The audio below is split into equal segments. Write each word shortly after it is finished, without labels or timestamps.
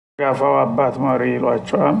ያፋው አባት መሪ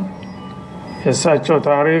ይሏቸዋል የሳቸው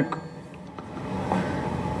ታሪክ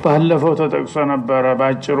ባለፈው ተጠቅሶ ነበር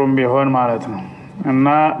ባጭሩም ቢሆን ማለት ነው እና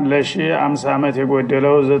ለ50 አመት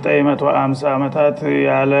የጎደለው 950 አመታት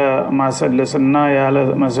ያለ ማሰለስና ያለ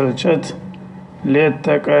መሰልቸት ሌት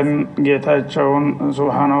ተቀን ጌታቸውን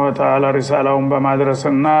ሱብሃነሁ ወተዓላ ሪሳላውን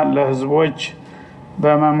በማድረስና ለህዝቦች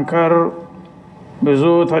በመምከር ብዙ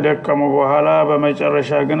ተደከሙ በኋላ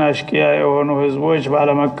በመጨረሻ ግን አሽቂያ የሆኑ ህዝቦች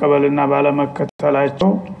ባለመቀበልና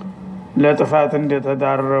ባለመከተላቸው ለጥፋት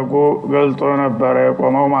እንደተዳረጉ ገልጦ ነበር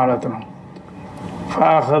የቆመው ማለት ነው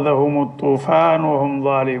فاخذهم الطوفان وهم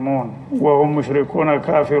ظالمون وهم مشركون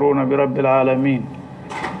كافرون برب العالمين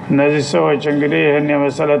እነዚህ ሰዎች እንግዲህ ይሄን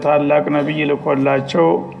የመሰለ ታላቅ ነብይ ልኮላቸው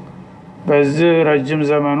በዚህ ረጅም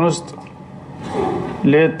ዘመን ውስጥ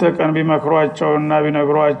ለተቀን ቢመክሯቸውና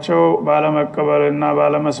ቢነግሯቸው ባለመቀበልና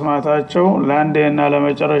ባለመስማታቸው ለአንዴና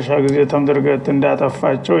ለመጨረሻ ጊዜ ተምድርገት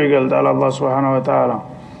እንዳጠፋቸው ይገልጣል አላህ Subhanahu Wa Ta'ala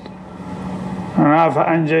እና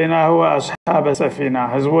فانجيناه واصحاب السفينه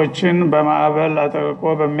ህዝቦችን በማዕበል አጠቅቆ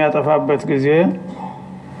በሚያጠፋበት ጊዜ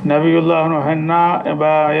ነብዩላህ ኑህና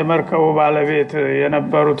የመርከቡ ባለቤት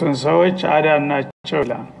የነበሩትን ሰዎች አዳናቸው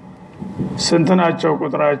ይላል ስንት ናቸው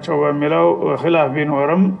ቁጥራቸው በሚለው ኺላፍ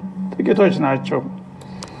ቢኖርም ጥቂቶች ናቸው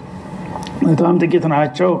በጣም ጥቂት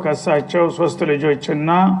ናቸው ከሳቸው 3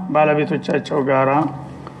 ልጆችና ባለቤቶቻቸው ጋራ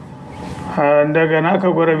እንደገና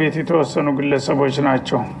ከጎረቤት የተወሰኑ ግለሰቦች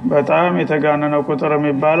ናቸው በጣም የተጋነነ ቁጥር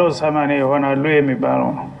የሚባለው 80 ይሆናሉ የሚባለው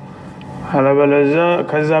ነው አለበለዚያ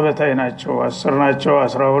ከዛ በታይ ናቸው 10 ናቸው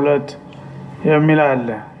 12 የሚላል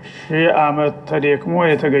ሺህ አመት ተደክሞ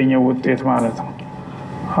የተገኘው ውጤት ማለት ነው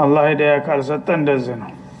አላህ ሂዳያ ካልሰጠ እንደዚህ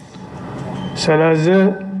ነው ስለዚህ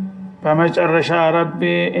በመጨረሻ ረቢ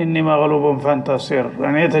ኢኒ መግሉቡን ፈንተሲር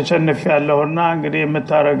እኔ ተቸንፌያለሁና እንግዲህ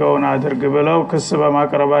የምታረገውን አድርግ ብለው ክስ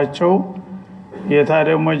በማቅረባቸው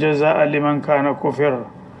የታደሞ ጀዛአ ሊመን ካነ ኩፍር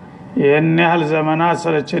የነ ያህል ዘመናት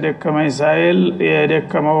ሰለቸ ደከመኝ ሳይል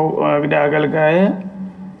የደከመው አገልጋይ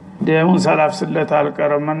ደሙን ሰላፍስለት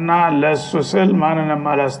አልቀረምና ለሱ ስል ማንንም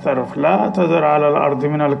አላስተርፍ ላ ተዘራ على الارض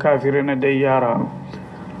من الكافرين ديارا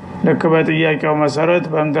ለክ በጥያቄው መሰረት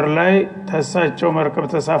በመድር ላይ ተሳቸው መርከብ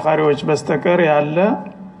ተሳፋሪዎች በስተቀር ያለ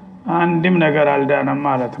አንድም ነገር አልዳነም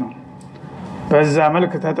ማለት ነው በዛ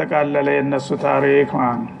መልክ ተጠቃለለ የነሱ ታሪክ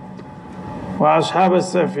ማለት واصحاب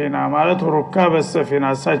السفينه ማለት ሩካብ السفينه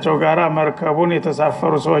እሳቸው ጋራ መርከቡን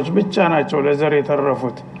የተሳፈሩ ሰዎች ብቻ ናቸው ለዘር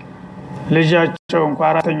የተረፉት ልጃቸው እንኳን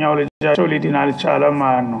አራተኛው ልጃቸው ሊዲን አልቻለም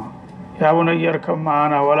ማለት ነው ያቡነ ይርከም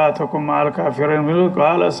ማና ወላ ተኩም አልካፊሪን ሚሉ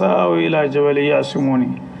قال ساوي الى جبل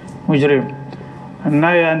ياسموني ሙጅሪም እና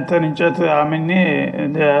ያንተን እንጨት አምኔ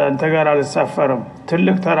አንተ ጋር አልሳፈርም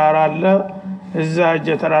ትልቅ ተራራ አለ እዛ እጀ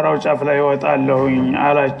ተራራው ጫፍ ላይ ወጣለሁኝ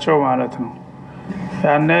አላቸው ማለት ነው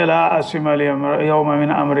ያነ ላ አስመል يوم من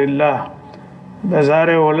امر الله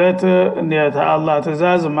በዛሬው ዕለት እንዴት አላህ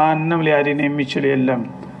ተዛዝ ማንንም ሊያድን የሚችል የለም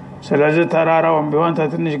ስለዚህ ተራራውን ቢሆን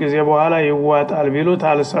ትንሽ ጊዜ በኋላ ይዋጣል ቢሉት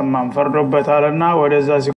አልሰማም ፈርዶበታልና ወደዛ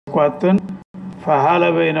ሲቋጥን فحال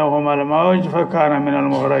بينهما الموج فكان من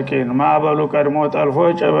المغرقين ما بلو ቀድሞ ጠልፎ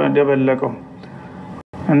ደበለቀው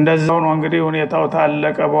እንደዛው ነው እንግዲህ ሁኔታው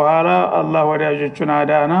ታለቀ በኋላ አላህ ወዳጆቹን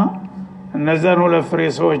አዳና እነዛን ሁለት ፍሬ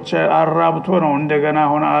ሰዎች አራብቶ ነው እንደገና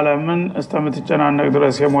ሆነ ዓለምን እስተምትጨናነቅ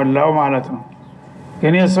ድረስ የሞላው ማለት ነው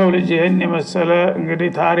ግን የሰው ልጅ ይሄን የመሰለ እንግዲህ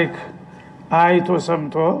ታሪክ አይቶ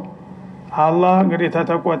ሰምቶ አላህ እንግዲህ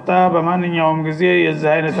ተተቆጣ በማንኛውም ጊዜ የዚህ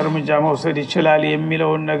አይነት እርምጃ መውሰድ ይችላል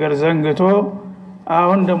የሚለውን ነገር ዘንግቶ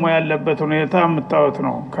አሁን ደግሞ ያለበት ሁኔታ መታወት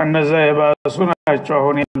ነው ከነዛ የባሱ ናቸው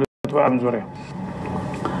አሁን ያሉት በአምዙሪያ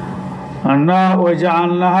እና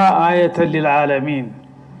وجعلناها آية للعالمين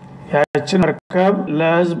ያችን መርከብ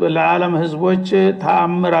ለህዝብ ለዓለም ህዝቦች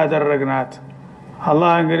ተአምር አደረግናት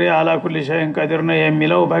አላህ እንግዲህ አላ ኩሊ ሸይን ቀዲር ነው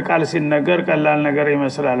የሚለው በቃል ሲነገር ቀላል ነገር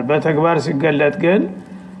ይመስላል በተግባር ሲገለጥ ግን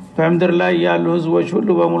በመድር ላይ ያሉ ህዝቦች ሁሉ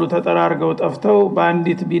በሙሉ ተጠራርገው ጠፍተው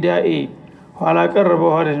በአንዲት ቢዳኢ ኋላ ቀር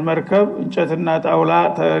በሆነች መርከብ እንጨትና ጣውላ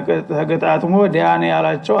ተገጣጥሞ ዲያኔ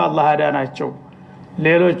ያላቸው አላህ አዳናቸው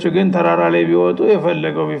ሌሎች ግን ተራራ ላይ ቢወጡ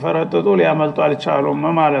የፈለገው ቢፈረጥጡ ሊያመልጡ አልቻሉም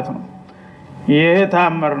ማለት ነው ይሄ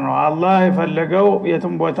ታምር ነው አላህ የፈለገው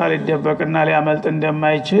የትም ቦታ ሊደበቅና ሊያመልጥ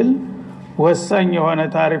እንደማይችል ወሳኝ የሆነ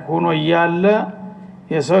ታሪክ ሆኖ ያለ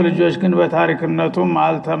የሰው ልጆች ግን በታሪክነቱም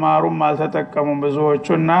አልተማሩም አልተጠቀሙም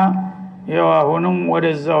ብዙዎቹና ያው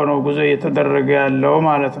ወደዛው ነው ጉዞ እየተደረገ ያለው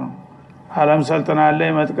ማለት ነው ዓለም ሰልጥናለ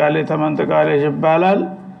ይመጥቃለ ተመንጥቃለ ይባላል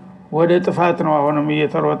ወደ ጥፋት ነው አሁንም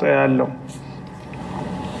እየተሮጠ ያለው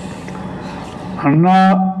እና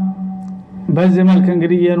በዚህ መልኩ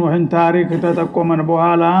እንግዲህ የኑህን ታሪክ ተጠቆመን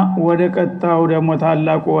በኋላ ወደ ቀጣው ደግሞ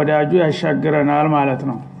ታላቁ ወዳጁ ያሻግረናል ማለት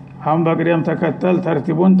ነው አሁን በቅደም ተከተል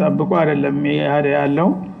ተርቲቡን ጠብቆ አይደለም ያለው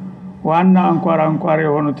ዋና አንኳር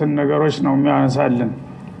የሆኑትን ነገሮች ነው የሚያነሳልን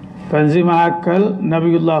በዚህ መካከል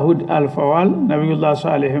ነብዩላህ ሁድ አልፈዋል ነብዩላህ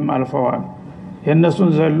ሷሊህም አልፈዋል የነሱን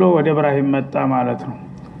ዘሎ ወደ ኢብራሂም መጣ ማለት ነው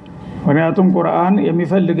ወንያቱም ቁርአን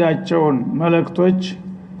የሚፈልጋቸውን መልእክቶች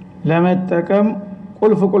ለመጠቀም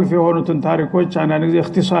ቁልፍ የሆኑትን ታሪኮች አንዳንድ ጊዜ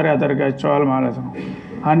እክትሳር ያደርጋቸዋል ማለት ነው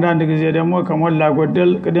አንዳንድ ጊዜ ደግሞ ከሞላ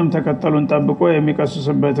ጎደል ቅደም ተከተሉን ጠብቆ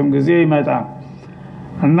የሚቀስስበትም ጊዜ ይመጣል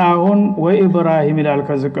እና አሁን ወኢብራሂም ይላል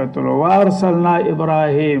ከዝቀጥሎ ወአርሰልና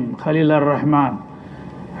ኢብራሂም ኸሊል الرحማን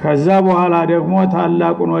ከዛ በኋላ ደግሞ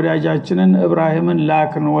ታላቁን ወዳጃችንን ኢብራሂምን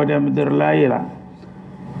ላክን ወደ ምድር ላይ ይላል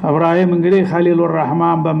ኢብራሂም እንግዲህ ኸሊል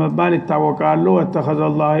الرحማን በመባል ይታወቃሉ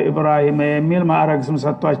ወተኸዘላሁ ኢብራሂም የሚል ማዕረግ ስም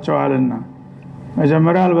ሰጥቷቸዋልና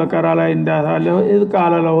መጀመሪያ አልበቀራ ላይ እንዳታለው ኢዝ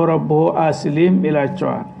ቃለ ለሁ ረብሁ አስሊም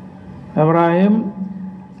ይላቸዋል ኢብራሂም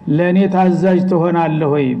ለኔ ታዛዥ ትሆናለህ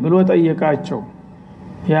ወይ ብሎ ጠየቃቸው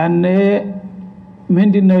ያኔ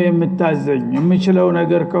ምንድነው የምታዘኝ የምችለው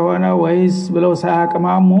ነገር ከሆነ ወይስ ብለው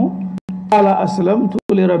ሳያቅማሙ ቃለ አስለምቱ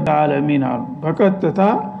ለረብ العالمين አሉ በቀጥታ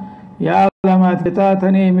የዓለማት ጌታ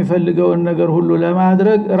ተኔ የሚፈልገውን ነገር ሁሉ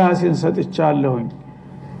ለማድረግ ራሴን ሰጥቻለሁኝ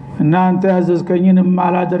እናንተ ያዘዝከኝን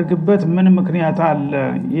ማላደርግበት ምን ምክንያት አለ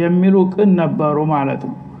የሚሉ ቅን ነበሩ ማለት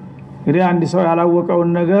ነው እንግዲህ አንድ ሰው ያላወቀውን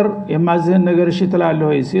ነገር የማዝህን ነገር እሺ ትላለህ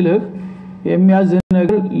ወይ ሲልህ የሚያዝህ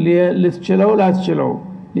ነገር ልትችለው ላትችለው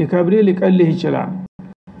ሊከብሪ ሊቀልህ ይችላል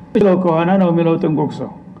ብለው ከሆነ ነው የሚለው ጥንቁቅ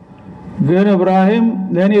ሰው ግን ኢብራሂም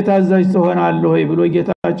ለኔ ታዛዥ ትሆናለህ ወይ ብሎ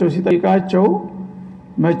ጌታቸው ሲጠይቃቸው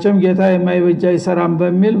መቼም ጌታ የማይበጃ ይሰራም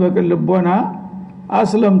በሚል በቅልቦና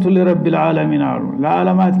አስለምቱ ለረብ العالمين አሉ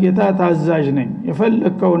ለዓለማት ጌታ ታዛዥ ነኝ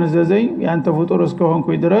የፈለከውን ዘዘኝ ያንተ ፍጡር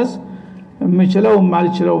እስከሆንኩኝ ድረስ የምችለው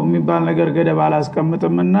ማልችለው የሚባል ነገር ገደብ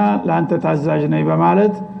አላስቀምጥምና ላንተ ታዛዥ ነኝ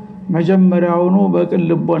በማለት መጀመሪያውኑ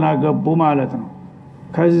በቅልቦና ገቡ ማለት ነው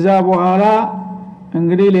ከዛ በኋላ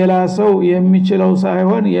እንግዲህ ሌላ ሰው የሚችለው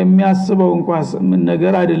ሳይሆን የሚያስበው እንኳን ምን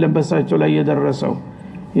ነገር አይደለም በሳቸው ላይ የደረሰው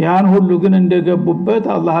ያን ሁሉ ግን እንደገቡበት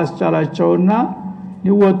አላህ አስቻላቸውና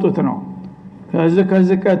ሊወጡት ነው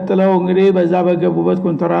ከዚህ ቀጥለው እንግዲህ በዛ በገቡበት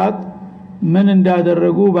ኮንትራት ምን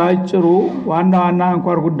እንዳደረጉ ባጭሩ ዋና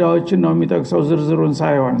አንኳር ጉዳዮችን ነው የሚጠቅሰው ዝርዝሩን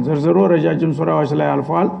ሳይሆን ዝርዝሩ ረጃጅም ሱራዎች ላይ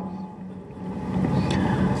አልፏል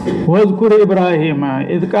ወዝኩር ኢብራሂም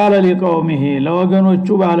ኢዝ ቃለ ለቀውሚሂ ለወገኖቹ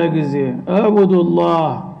ባለ ጊዜ አቡዱላህ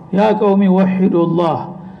ያ ቀውሚ ወሂዱላህ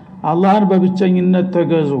አላህን በብቸኝነት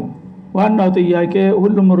ተገዙ ዋናው ጥያቄ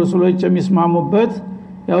ሁሉም ረሱሎች የሚስማሙበት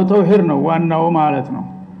ያው ተውሂድ ነው ዋናው ማለት ነው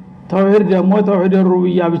ተውሂድ ደግሞ ተውሂድ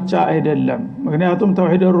ሩብያ ብቻ አይደለም ምክንያቱም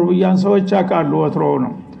ተውሂድ ሩብያን ሰዎች ያቃሉ ወትሮው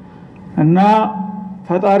ነው እና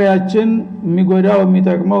ፈጣሪያችን የሚጎዳው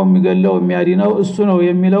የሚጠቅመው የሚገለው የሚያድነው እሱ ነው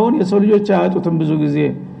የሚለውን የሰው ልጆች አያጡትም ብዙ ጊዜ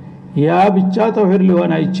ያ ብቻ ተውሂድ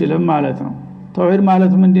ሊሆን አይችልም ማለት ነው ተውሂድ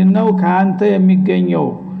ማለት ምንድነው ካንተ የሚገኘው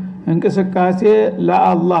እንቅስቃሴ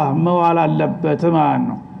ለአላህ መዋል አለበት ማለት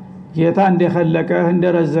ነው ጌታ እንደኸለቀህ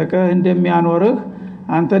እንደረዘቀህ እንደሚያኖርህ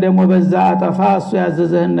አንተ ደግሞ በዛ አጠፋ እሱ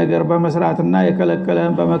ያዘዘህን ነገር በመስራትና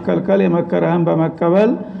የከለከለህን በመከልከል የመከረህን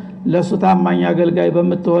በመቀበል ለሱ ታማኝ አገልጋይ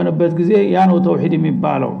በመተሆንበት ጊዜ ያ ነው ተውሂድ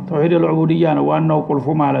የሚባለው ተውሂድ العبودية ነው ዋናው ቁልፉ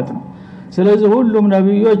ማለት ነው ስለዚህ ሁሉም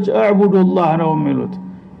ነብዮች አዕቡዱላህ ነው የሚሉት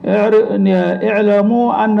اعلموا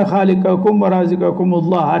ان خالقكم ورازقكم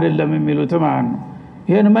الله አይደለም የሚሉት ማለት ነው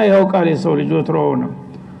ይሄንማ ያውቃል የሰው ልጅ ወትሮው ነው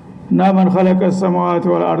እና من خلق السماوات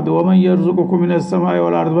والارض ومن يرزقكم من السماء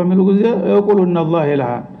والارض በሚሉ ጊዜ يقولون الله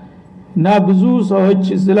اله እና ብዙ ሰዎች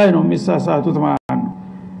እዚህ ላይ ነው የሚሳሳቱት ማለት ነው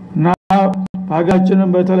እና ባጋችንን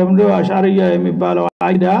በተለምዶ አሻሪያ የሚባለው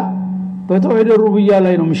አይዳ በተውሂድ ሩብያ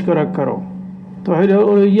ላይ ነው የሚሽከረከረው ተውሂድ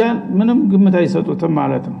ሩብያ ምንም ግምት አይሰጡትም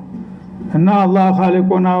ማለት ነው እና አላህ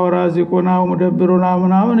ኻሊቁና ወራዚቁና ወሙደብሩና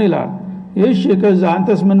ምናምን ይላል እሺ ከዛ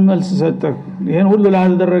አንተስ ምን መልስ ሰጠህ ይሄን ሁሉ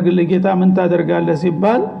ላደረግልህ ጌታ ምን ታደርጋለህ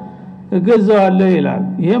ሲባል እገዛዋለሁ ይላል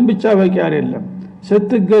ይሄን ብቻ በቂ አይደለም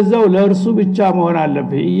ስትገዛው ለእርሱ ብቻ መሆን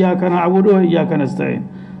አለበት ኢያከ ነዕቡዱ ወኢያከ ነስተዒን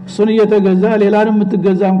እሱን እየተገዛ ሌላንም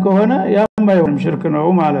የምትገዛም ከሆነ ያማየውም ሽርክ ነው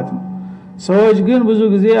ማለት ነው ሰዎች ግን ብዙ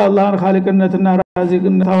ጊዜ አላህን ኻሊቅነትና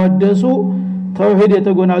ራዚቅነት ታወደሱ ተውሂድ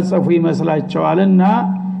የተጎናጸፉ ይመስላቸዋልና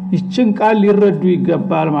ይችን ቃል ሊረዱ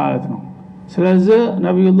ይገባል ማለት ነው ስለዚህ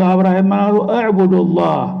ነብዩላህ ኢብራሂም ማሉ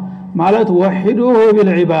አዕቡዱላህ ማለት ወሂዱሁ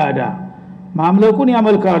ቢልዒባዳ ማምለኩን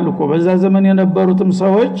ያመልካሉ እኮ በዛ ዘመን የነበሩትም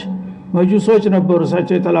ሰዎች መጁሶች ነበሩ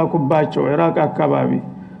ሳቸው የተላኩባቸው ኢራቅ አካባቢ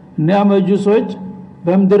እና መጁሶች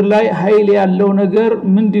በመድር ላይ ኃይል ያለው ነገር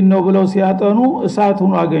ምንድነው ብለው ሲያጠኑ እሳት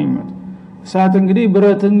ሆኖ አገኙት እሳት እንግዲህ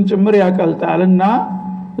ብረትን ጭምር ያቀልጣልና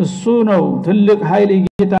እሱ ነው ትልቅ ኃይል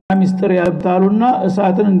ጌታ ሚስጥር ያብታሉና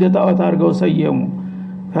እሳትን እንደ ጣዖት አድርገው ሰየሙ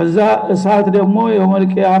ከዛ እሳት ደግሞ የውመል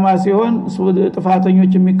ቂያማ ሲሆን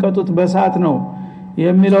ጥፋተኞች የሚቀጡት በእሳት ነው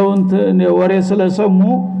የሚለውን ወሬ ስለሰሙ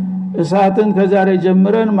እሳትን ከዛሬ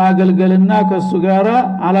ጀምረን ማገልገልና ከሱ ጋራ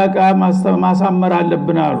አላቃ ማሳመር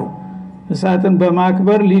አለብን አሉ እሳትን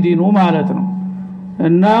በማክበር ሊዲኑ ማለት ነው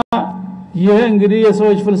እና ይሄ እንግዲህ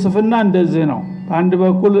የሰዎች ፍልስፍና እንደዚህ ነው አንድ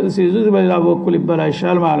በኩል ሲይዙት በሌላ በኩል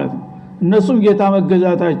ይበላሻል ማለት ነው እነሱም ጌታ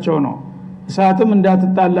መገዛታቸው ነው እሳትም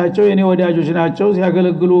እንዳትጣላቸው የኔ ወዳጆች ናቸው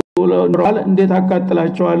ሲያገለግሉ ኖራል እንዴት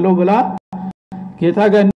አቃጥላቸዋለሁ ብላ ጌታ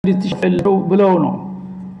ጋር እንድትሸለው ብለው ነው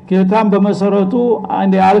ጌታም በመሰረቱ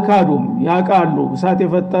አንድ አልካዱም ያቃሉ እሳት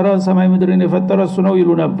የፈጠረ ሰማይ ምድርን የፈጠረ እሱ ነው ይሉ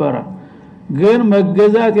ነበር ግን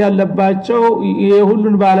መገዛት ያለባቸው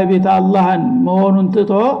የሁሉን ባለቤት አላህን መሆኑን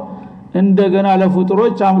ትቶ እንደገና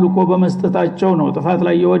ለፍጡሮች አምልኮ በመስጠታቸው ነው ጥፋት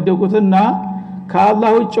ላይ የወደቁትና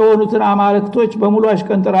ከአላህ ውጭ የሆኑትን አማልክቶች በሙሉ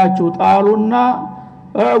አሽቀንጥራችሁ ጣሉና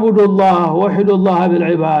አዕቡዱላህ ወሂዱላህ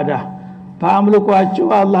بالعباده በአምልኮአችሁ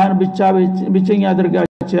አላህን ብቸኛ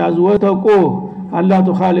አድርጋችሁ ያዙ ወተቁ አላህ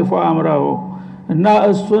ተخالف امره እና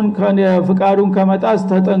እሱን ፍቃዱን ከመጣስ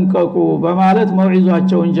ተጠንቀቁ በማለት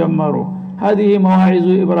መውዒዛቸውን ጀመሩ هذه መዋዒዙ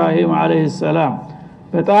ኢብራሂም አለይሂ ሰላም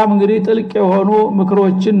በጣም እንግዲህ ጥልቅ የሆኑ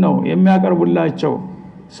ምክሮችን ነው የሚያቀርቡላቸው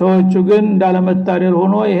ሰዎቹ ግን እንዳለመታደል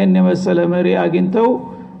ሆኖ ይሄን የመሰለ መሪ አግኝተው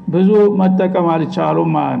ብዙ መጠቀም አልቻሉም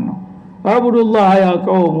ማለት ነው አብዱላህ ያ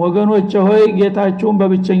ቀውም ወገኖች ሆይ ጌታችሁን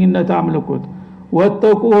በብቸኝነት አምልኩት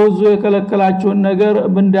ወተቁ ሁዙ የከለከላችሁን ነገር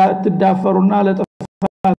እንዳትዳፈሩና ለጥፋት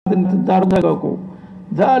እንዳትዳረቁ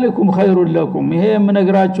ذلكم خير لكم ይሄ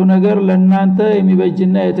የምነግራችሁ ነገር ለእናንተ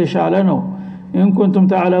የሚበጅና የተሻለ ነው ان كنتم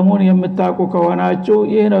تعلمون የምታውቁ ከሆናችሁ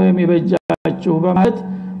ይሄ ነው የሚበጃችሁ በማለት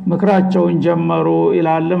ምክራቸውን ጀመሩ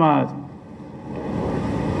ይላል ማለት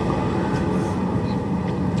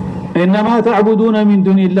انما تعبدون من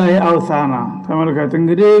دون الله اوثانا ተመልከቱ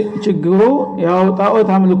እንግዲህ ችግሩ ያው ጣዖት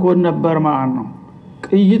አምልኮ ነበር ማለት ነው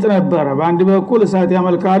ቅይጥ ነበር በአንድ በኩል እሳት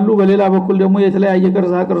ያመልካሉ በሌላ በኩል ደግሞ የተለያየ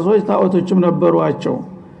ቅርጻ ቅርጾች ጣዖቶችም ነበሩአቸው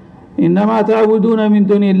انما تعبدون من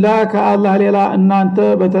دون الله ከአላህ ሌላ እናንተ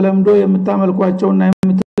በተለምዶ የምታመልኳቸውና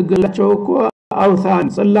የምትገላቸው እኮ አውሳን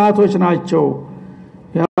ጽላቶች ናቸው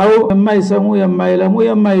ያው የማይሰሙ የማይለሙ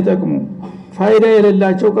የማይጠቅሙ ፋይዳ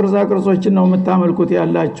የሌላቸው ቅርጻ ቅርጾችን ነው የምታመልኩት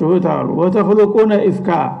ያላችሁት አሉ ወተخلقون ኢፍካ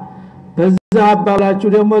በዛ አባላችሁ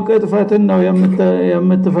ደግሞ ቅጥፈትን ነው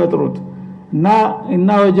የምትፈጥሩት እና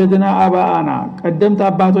ወጀድና አባአና ቀደምት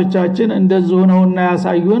አባቶቻችን እንደዚህ ሆነውና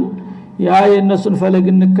ያሳዩን ያ የነሱን ፈለግ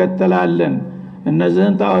እንከተላለን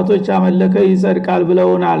እነዚህን ጣዖቶች አመለከ ይጸድቃል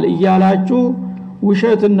ብለውናል እያላችሁ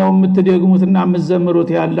ውሸትን ነው የምትደግሙትና የምትዘምሩት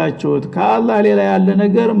ያላችሁት ከአላህ ሌላ ያለ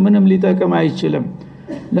ነገር ምንም ሊጠቅም አይችልም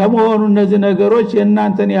ለመሆኑ እነዚህ ነገሮች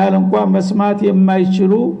የእናንተን ያህል እንኳን መስማት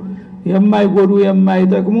የማይችሉ የማይጎዱ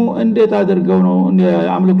የማይጠቅሙ እንዴት አድርገው ነው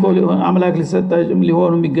አምላክ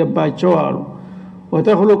ሊሆኑ የሚገባቸው አሉ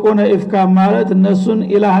ወተخلقون ኢፍካ ማለት እነሱን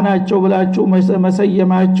ኢላህናቸው ብላችሁ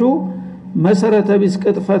መሰየማችሁ መሰረተ ቢስ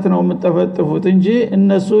ቅጥፈት ነው የምትጠፈጥፉት እንጂ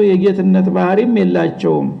እነሱ የጌትነት ባህሪም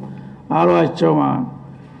የላቸውም አሏቸው ማለት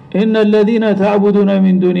ان الذين تعبدون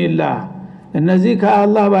من دون الله እነዚህ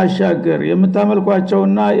ከአላህ ባሻገር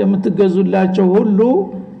የምታመልኳቸውና የምትገዙላቸው ሁሉ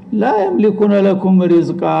لا يملكون لكم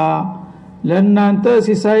رزقا ለእናንተ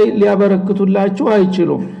ሲሳይ ሊያበረክቱላችሁ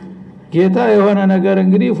አይችሉም ጌታ የሆነ ነገር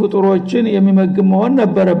እንግዲህ ፍጡሮችን የሚመግብ መሆን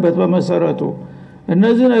ነበረበት በመሰረቱ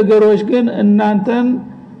እነዚህ ነገሮች ግን እናንተን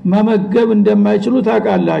መመገብ እንደማይችሉ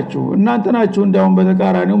ታውቃላችሁ እናንተ ናችሁ እንደውም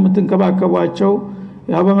በተቃራኒው የምትንከባከቧቸው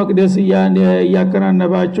ያ በመቅደስ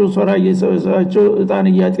ያከናነባችሁ ሶራ እየሰበሰባችሁ እጣን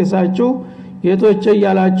እያጤሳችሁ ጌቶቼ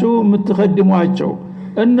ያላችሁ የምትخدሟቸው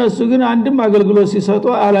እነሱ ግን አንድም አገልግሎት ሲሰጡ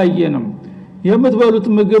አላየንም የምትበሉት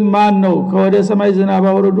ምግብ ማን ነው ከወደ ሰማይ ዝናብ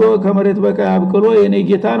አውርዶ ከመሬት በቃ ያብቅሎ የኔ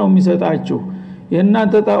ጌታ ነው የሚሰጣችሁ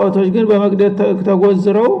የእናንተ ጣዖቶች ግን በመቅደስ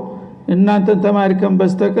ተጎዝረው እናንተን ተማሪከም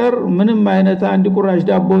በስተቀር ምንም አይነት አንድ ቁራሽ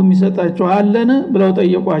ዳቦ የሚሰጣችሁ አለን ብለው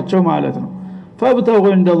ጠየቋቸው ማለት ነው ፈብተው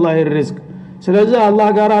እንደላህ الرزق ስለዚህ አላህ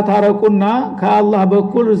ጋር ታረቁና ከአላህ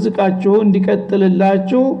በኩል ርዝቃችሁ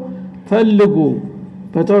እንዲቀጥልላችሁ ፈልጉ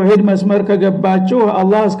በተውሂድ መስመር ከገባችሁ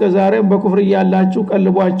አላህ እስከዛሬም በኩፍር ያላችሁ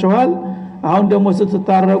ቀልቧችኋል አሁን ደግሞ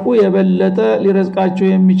ስትታረቁ የበለጠ ሊረዝቃችሁ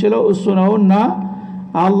የሚችለው እሱ ነውና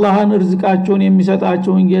አላህን ርዝቃችሁን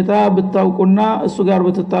የሚሰጣችሁን ጌታ ብታውቁና እሱ ጋር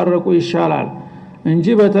ብትታረቁ ይሻላል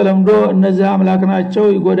እንጂ በተለምዶ እነዚህ አምላክ ናቸው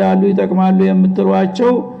ይጎዳሉ ይጠቅማሉ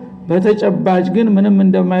የምትሏቸው በተጨባጭ ግን ምንም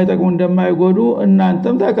እንደማይጠቅሙ እንደማይጎዱ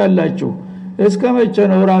እናንተም ታውቃላችሁ እስከመቼ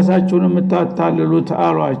ነው ራሳችሁን የምታታልሉት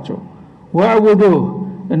አሏቸው ወዕቡዱ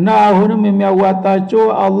እና አሁንም የሚያዋጣቸው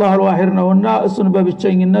አላህ الواحد ነውና እሱን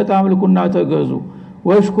በብቸኝነት አምልኩና ተገዙ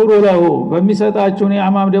ወሽኩሩ ለሁ በሚሰጣችሁ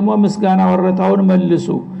ኒዕማም ደግሞ ምስጋና ወረታውን መልሱ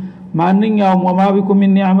ማንኛውም ወማ ቢኩም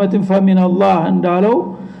ሚን ኒዕመቲን ፈሚን አላህ እንዳለው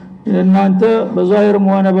እናንተ በዛሂርም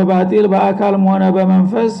ሆነ በባጢል በአካልም ሆነ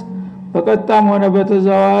በመንፈስ በቀጣም ሆነ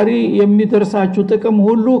በተዛዋሪ የሚደርሳችሁ ጥቅም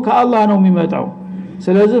ሁሉ ከአላህ ነው የሚመጣው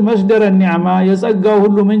ስለዚህ መስደረ ኒዕማ የጸጋው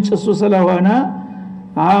ሁሉ ምንጭ እሱ ስለሆነ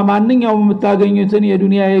ማንኛውም የምታገኙትን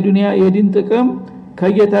የዱንያ የዲን ጥቅም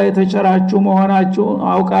ከጌታ የተቸራችሁ መሆናችሁ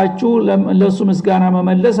አውቃችሁ ለሱ ምስጋና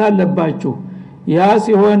መመለስ አለባችሁ ያ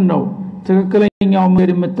ሲሆን ነው ትክክለኛው መንገድ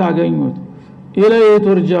የምታገኙት ኢለይ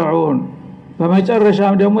ተርጃዑን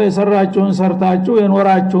በመጨረሻም ደግሞ የሰራችሁን ሰርታችሁ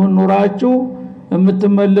የኖራችሁን ኑራችሁ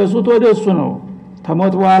የምትመለሱት ወደሱ ነው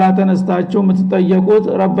ተሞት በኋላ ተነስታችሁ የምትጠየቁት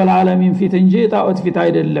ረብል ዓለሚን ፊት እንጂ ጣዖት ፊት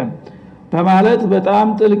አይደለም በማለት በጣም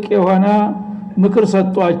ጥልቅ የሆነ ምክር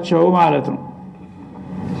ሰጧቸው ማለት ነው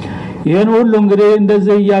ይሄን ሁሉ እንግዲህ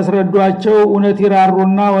እንደዚህ ያስረዷቸው እውነት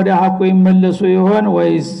ይራሩና ወደ ሐቁ ይመለሱ ይሆን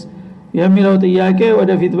ወይስ የሚለው ጥያቄ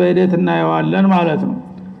ወደፊት በሂደት እናየዋለን ማለት ነው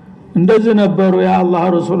እንደዚህ ነበሩ የአላህ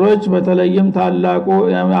ረሱሎች በተለይም ታላቁ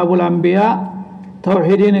አቡል አንቢያ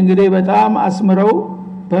ተውሂድን እንግዲህ በጣም አስምረው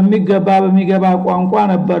በሚገባ ቋንቋ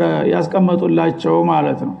ነበር ያስቀመጡላቸው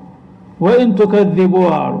ማለት ነው ወኢን ተከذቡ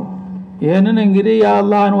አሉ ይሄንን እንግዲህ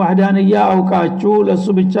የአላህን ወህዳንያ አውቃችሁ ለሱ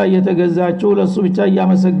ብቻ እየተገዛችሁ ለሱ ብቻ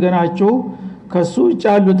እያመሰገናችሁ ከሱ ውጭ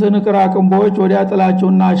ያሉትን ቅራቅንቦች ወዲያ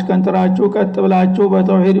ጥላችሁና አሽከንትራችሁ ቀጥ ብላችሁ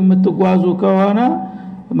በተውሂድ የምትጓዙ ከሆነ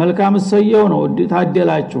መልካም ሰየው ነው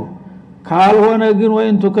ታደላችሁ ካልሆነ ግን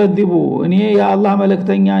ወይን ተከذቡ እኔ የአላህ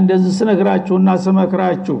መልእክተኛ እንደዚህ ስነግራችሁና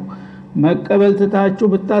ስመክራችሁ መቀበልታችሁ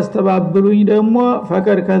ብታስተባብሉኝ ደግሞ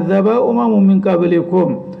ፈቀድ ከذበ من قبلكم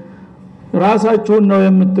ራሳችሁን ነው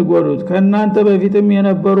የምትጎዱት ከናንተ በፊትም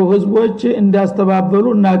የነበሩ ህዝቦች እንዳስተባበሉ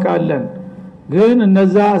እናቃለን ግን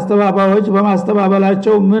እነዛ አስተባባዮች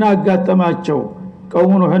በማስተባበላቸው ምን አጋጠማቸው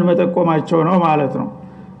ቀውሙ ኑህን መጠቆማቸው ነው ማለት ነው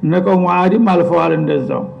እነ ቀውሙ ዓድም አልፈዋል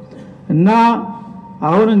እንደዛው እና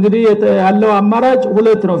አሁን እንግዲህ ያለው አማራጭ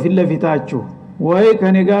ሁለት ነው ፊትለፊታችሁ ወይ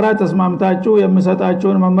ከኔ ጋራ ተስማምታችሁ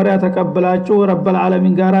የምሰጣችሁን መመሪያ ተቀበላችሁ ረብል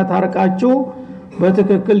ዓለሚን ጋራ ታርቃችሁ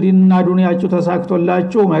በትክክል ዲንና ዱንያችሁ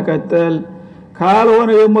ተሳክቶላችሁ መቀጠል ካልሆነ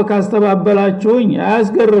ደግሞ ካስተባበላችሁኝ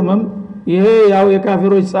አያስገርምም ይሄ ያው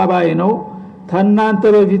የካፊሮች ጸባይ ነው ተናንተ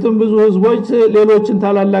በፊትም ብዙ ህዝቦች ሌሎችን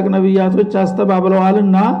ታላላቅ ነብያቶች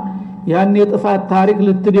አስተባብለዋልና ያን የጥፋት ታሪክ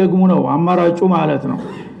ልትደግሙ ነው አማራጩ ማለት ነው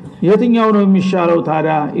የትኛው ነው የሚሻለው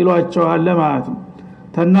ታዲያ ይሏቸዋል ማለት ነው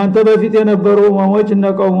ተናንተ በፊት የነበሩ ኡመሞች እነ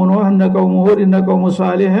ቀውሙ ኑህ እነ ቀውሙ ሁድ እነ ቀውሙ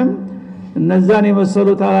ሷሊህም እነዛን የመሰሉ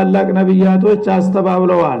ታላላቅ ነብያቶች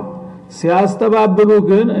አስተባብለዋል ሲያስተባብሉ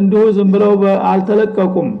ግን እንዲሁ ዝም ብለው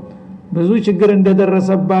አልተለቀቁም ብዙ ችግር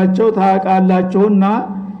እንደደረሰባቸው ታቃላችሁና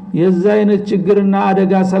የዛ አይነት ችግርና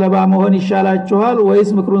አደጋ ሰለባ መሆን ይሻላችኋል ወይስ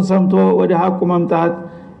ምክሩን ሰምቶ ወደ ሐቁ መምጣት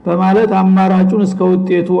በማለት አማራጩን እስከ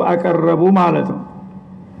ውጤቱ አቀረቡ ማለት ነው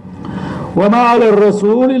ወማ አለ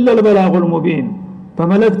الرسول الا البلاغ المبين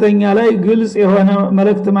በመለክተኛ ላይ ግልጽ የሆነ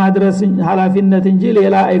መልእክት ማድረስ ኃላፊነት እንጂ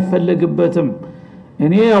ሌላ አይፈልግበትም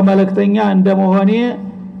እኔ ያው መልእክተኛ እንደመሆኔ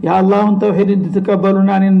የአላህን ተውሂድ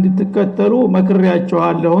እንድትቀበሉና እኔን እንድትከተሉ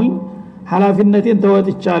መክሬያችኋለሁኝ ኃላፊነቴን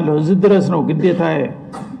ተወጥቻለሁ እዚህ ድረስ ነው ግዴታዬ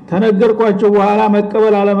ተነገርኳችሁ በኋላ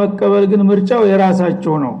መቀበል አለመቀበል ግን ምርጫው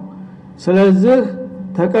የራሳችሁ ነው ስለዚህ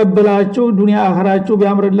ተቀበላችሁ ዱንያ አኸራችሁ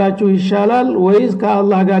ቢያምርላችሁ ይሻላል ወይስ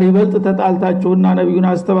ከአላህ ጋር ይበልጥ ተጣልታችሁና ነብዩን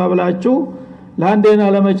አስተባብላችሁ ለአንዴና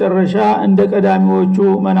ለመጨረሻ እንደ ቀዳሚዎቹ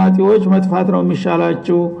መናጢዎች መጥፋት ነው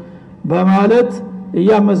የሚሻላችሁ በማለት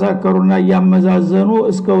እያመሳከሩና እያመዛዘኑ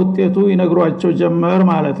እስከ ውጤቱ ይነግሯቸው ጀመር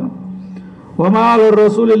ማለት ነው ወማ አለ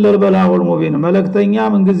الرسول الا البلاغ المبين መልእክተኛ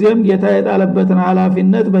ምን ጊዜም ጌታ የጣለበትን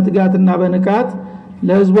ኃላፊነት በትጋትና በንቃት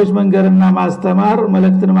ለህዝቦች መንገርና ማስተማር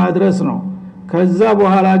መልእክትን ማድረስ ነው ከዛ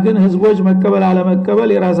በኋላ ግን ህዝቦች መቀበል አለመቀበል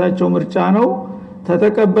የራሳቸው ምርጫ ነው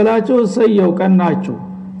ተተቀበላችሁ ሰየው ቀናችሁ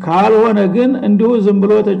ካልሆነ ግን እንዲሁ ዝም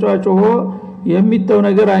ብሎ ተጫጫሆ የሚተው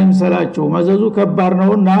ነገር አይምሰላችሁ መዘዙ ከባድ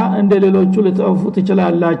ነውና እንደ ሌሎቹ ልትጠፉ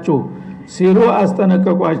ትችላላችሁ ሲሉ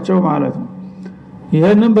አስጠነቀቋቸው ማለት ነው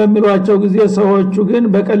ይሄንን በሚሏቸው ጊዜ ሰዎቹ ግን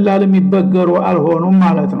በቀላል የሚበገሩ አልሆኑም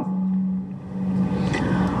ማለት ነው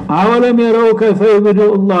አወለም የረው ከይፈ ይብዱ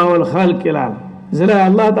الله والخلق ይላል ዝላ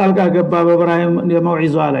አላህ ጣልቃ ገባ በእብራሂም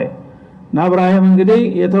የመውዒዛ ላይ ናብራሂም እንግዲህ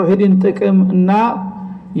የተውሂድን ጥቅም እና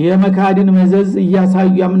የመካዲን መዘዝ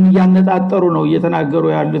ያነጣጠሩ ነው እየተናገሩ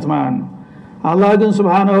ያሉት ማለት ነው አላህ ግን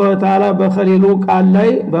Subhanahu Wa Ta'ala በኸሊሉ ቃል ላይ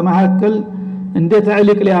በመሐከል እንደ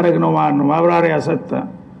ተዕሊቅ ሊያረግ ነው ማለት ነው ማብራሪያ ሰጠ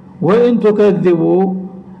ወኢን ተከذቡ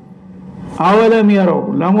አወለም የረው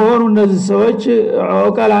ለመሆኑ እነዚህ ሰዎች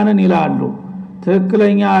ዑቀላንን ይላሉ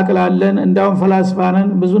ትክክለኛ አቅላለን እንዳውም ፈላስፋንን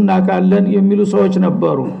ብዙ እናቃለን የሚሉ ሰዎች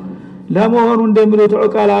ነበሩ ለመሆኑ እንደሚሉት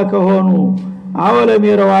ዑቀላ ከሆኑ አወለም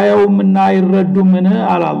የረዋየውምና ይረዱምን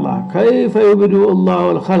አላህ ከይፈ ይብዱ الله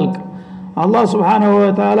الخلق አላህ Subhanahu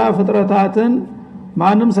Wa Ta'ala ፍጥረታትን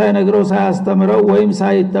ማንም ሳይነግረው ሳያስተምረው ወይም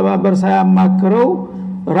ሳይተባበር ሳያማክረው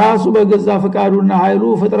ራሱ በገዛ ፍቃዱና ኃይሉ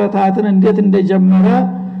ፍጥረታትን እንዴት እንደጀመረ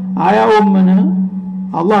አያውምን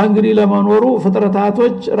አላህ እንግዲህ ለመኖሩ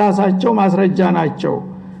ፍጥረታቶች ራሳቸው ማስረጃ ናቸው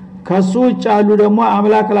ከሱ ውጭ ያሉ ደግሞ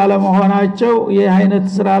አምላክ ላለመሆናቸው ይህ አይነት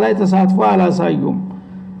ስራ ላይ ተሳትፎ አላሳዩም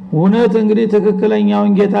እውነት እንግዲህ ትክክለኛውን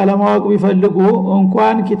ጌታ ለማወቅ ቢፈልጉ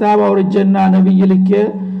እንኳን ኪታብ አውርጀና ነብይ ልኬ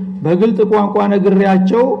በግልጥ ቋንቋ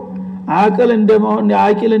ነግሬያቸው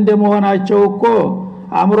አቂል እንደመሆናቸው እኮ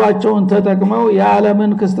አምሯቸውን ተጠቅመው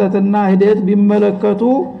የዓለምን ክስተትና ሂደት ቢመለከቱ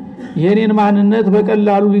የኔን ማንነት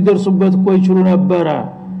በቀላሉ ሊደርሱበት እኮ ይችሉ ነበር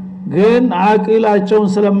ግን አቂላቸውን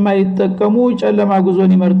ስለማይጠቀሙ ጨለማ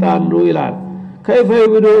ጉዞን ይመርጣሉ ይላል كيف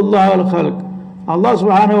يبدو الله الخلق አላህ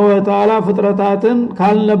Subhanahu Wa Ta'ala ፍጥረታትን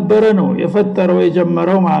ካልነበረ ነው የፈጠረው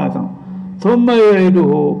የጀመረው ማለት ነው ثم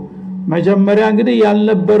يعيده መጀመሪያ እንግዲህ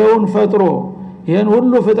ያልነበረውን ፈጥሮ ይሄን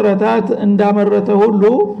ሁሉ ፍጥረታት እንዳመረተ ሁሉ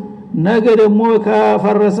ነገ ደግሞ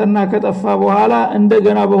ከፈረሰና ከጠፋ በኋላ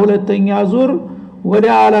እንደገና በሁለተኛ ዙር ወደ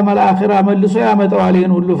ዓለም አልአኺራ መልሶ ያመጣዋል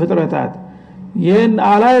ይሄን ሁሉ ፍጥረታት ይሄን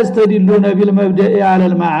አላ يستدلون بالمبدأ على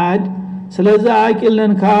المعاد ስለዚህ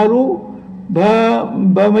አቂልን ካሉ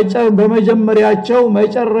በመጀመሪያቸው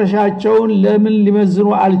መጨረሻቸውን ለምን ሊመዝኑ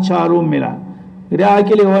አልቻሉም ይላል እንግዲህ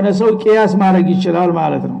አቂል የሆነ ሰው ቂያስ ማድረግ ይችላል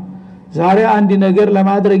ማለት ነው ዛሬ አንድ ነገር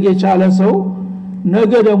ለማድረግ የቻለ ሰው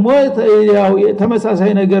ነገ ደግሞ ያው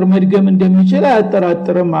ተመሳሳይ ነገር መድገም እንደሚችል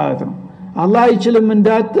አያጠራጥርም ማለት ነው አላህ አይችልም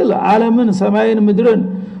እንዳትል ዓለምን ሰማይን ምድርን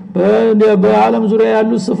በዓለም ዙሪያ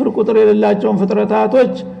ያሉ ስፍር ቁጥር የሌላቸውን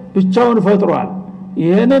ፍጥረታቶች ብቻውን ፈጥሯል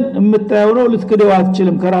ይሄንን የምታየው ነው ልትክደው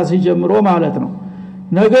አትችልም ከራስ ጀምሮ ማለት ነው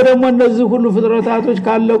ነገ ደግሞ እነዚህ ሁሉ ፍጥረታቶች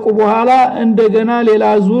ካለቁ በኋላ እንደገና ሌላ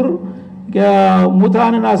ዙር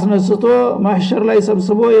ሙታንን አስነስቶ ማህሸር ላይ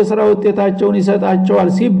ሰብስቦ የሥራ ውጤታቸውን ይሰጣቸዋል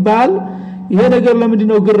ሲባል ይሄ ነገር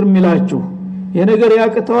ለምንድነው ግር የሚላችሁ ይሄ ነገር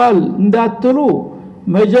ያቅተዋል እንዳትሉ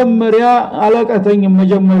መጀመሪያ አላቀተኝም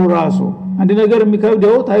መጀመሩ ራሱ አንድ ነገር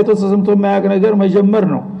የሚከብደው ታይቶ ተሰምቶ የማያቅ ነገር መጀመር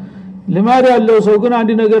ነው ልማድ ያለው ሰው ግን አንድ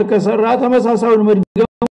ነገር ከሰራ ተመሳሳዩን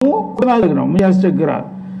መድገሙ ማለት ነው ምን ያስቸግራል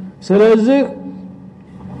ስለዚህ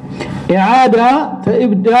ኢዓዳ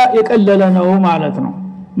ተኢብዳ የቀለለ ነው ማለት ነው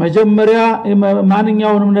መጀመሪያ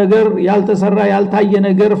ማንኛውንም ነገር ያልተሰራ ያልታየ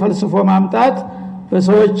ነገር ፈልስፎ ማምጣት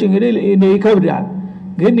በሰዎች እንግዲህ ይከብዳል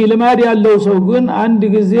ግን ልማድ ያለው ሰው ግን አንድ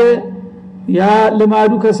ጊዜ ያ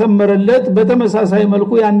ልማዱ ከሰመረለት በተመሳሳይ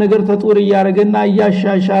መልኩ ያን ነገር ተጥውር ያረጋና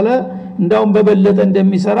ያሻሻለ እንዳውም በበለጠ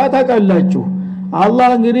እንደሚሰራ ታውቃላችሁ አላህ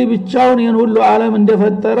እንግዲህ ብቻውን ይሄን ሁሉ ዓለም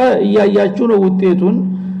እንደፈጠረ እያያችሁ ነው ውጤቱን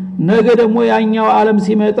ነገ ደግሞ ያኛው ዓለም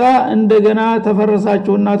ሲመጣ እንደገና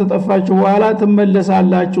ተፈረሳችሁና ተጠፋችሁ በኋላ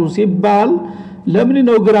ተመለሳላችሁ ሲባል ለምን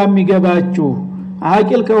ነው ግራ የሚገባችሁ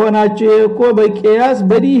አቂል ከሆናችሁ እኮ በቂያስ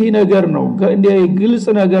በዲህ ነገር ነው እንደ ግልጽ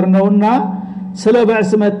ነገር ነውና ስለ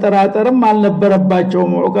በዕስ መጠራጠርም አልነበረባቸው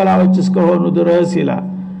ሙዕቀላዎች እስከሆኑ ድረስ ይላል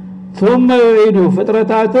ثم يعيد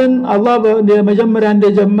ፍጥረታትን አላህ በመጀመሪያ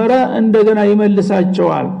እንደጀመረ እንደገና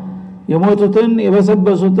ይመልሳቸዋል የሞቱትን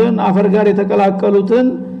የበሰበሱትን አፈር ጋር የተቀላቀሉትን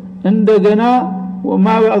እንደገና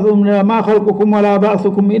وما خلقكم ولا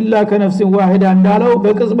بعثكم الا كنفس واحده እንዳለው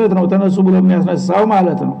በቅጽበት ነው ተነሱ ብሎ የሚያስነሳው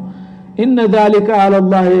ማለት ነው ان ذلك على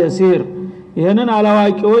الله يسير ይሄንን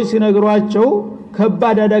አላዋቂዎች ሲነግሯቸው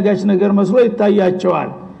ከባድ አዳጋች ነገር መስሎ ይታያቸዋል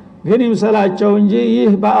ግን ይምሰላቸው እንጂ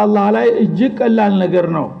ይህ በአላህ ላይ እጅግ ቀላል ነገር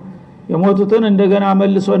ነው የሞቱትን እንደገና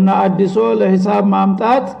መልሶና አዲሶ ለሂሳብ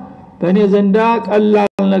ማምጣት በእኔ ዘንዳ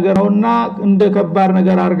ቀላል ነገር ነውና እንደ ከባድ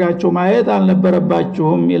ነገር አርጋችሁ ማየት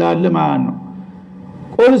አልነበረባችሁም ይላል ማለት ነው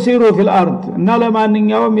ቁል ሲሩ ፊል አርድ እና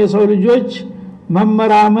ለማንኛውም የሰው ልጆች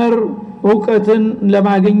መመራመር ዕውቀትን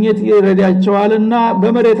ለማግኘት ይረዳቸዋልና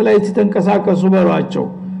በመሬት ላይ ሲተንቀሳቀሱ በሏቸው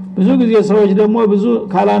ብዙ ጊዜ ሰዎች ደግሞ ብዙ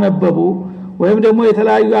ካላነበቡ ወይም ደግሞ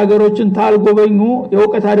የተለያዩ ሀገሮችን ታልጎበኙ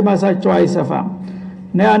የዕውቀት አድማሳቸው አይሰፋም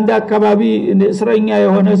እና አንድ አካባቢ እስረኛ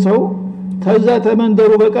የሆነ ሰው ተዛ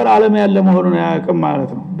ተመንደሩ በቀር ዓለም ያለ መሆኑን ያውቅም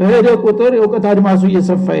ማለት ነው በሄደ ቁጥር የዕውቀት አድማሱ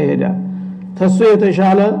እየሰፋ ይሄዳል ተሱ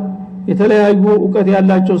የተሻለ የተለያዩ ዕውቀት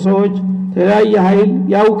ያላቸው ሰዎች ተለያየ ኃይል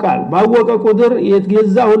ያውቃል ባወቀ ቁጥር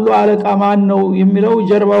የዛ ሁሉ አለቃ ማን ነው የሚለው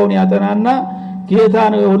ጀርባውን ያጠናና ጌታ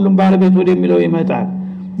ነው ሁሉም ባለቤት ወደሚለው ይመጣል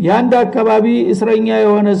ያንድ አካባቢ እስረኛ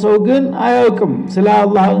የሆነ ሰው ግን አያውቅም ስለ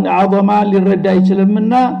አላህ አዘማ ሊረዳ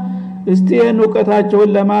አይችልምና እስቲ ዕውቀታቸውን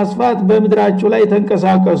ለማስፋት በመድራቸው ላይ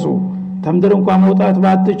ተንቀሳቀሱ ተምድር እንኳን መውጣት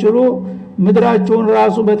ባትችሉ ምድራቸውን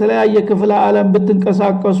ራሱ በተለያየ ክፍለ ዓለም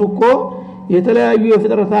ብትንቀሳቀሱ እኮ የተለያዩ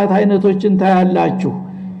የፍጥረታት አይነቶችን ታያላችሁ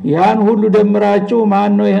ያን ሁሉ ደምራችሁ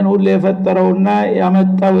ማን ነው ይሄን ሁሉ የፈጠረውና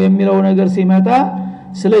ያመጣው የሚለው ነገር ሲመጣ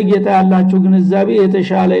ስለ ጌታ ያላችሁ ግንዛቤ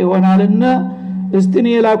የተሻለ ይሆናልና እስቲኔ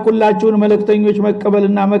ላኩላችሁን መልእክተኞች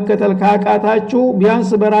መቀበልና መከተል ካቃታችሁ ቢያንስ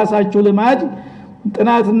በራሳችሁ ልማድ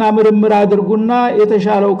ጥናትና ምርምር አድርጉና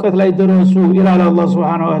የተሻለ ዕውቀት ላይ ድረሱ ይላል አላህ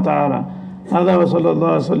Subhanahu Wa Ta'ala هذا وصلى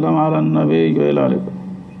الله وسلم على النبي وعلى اله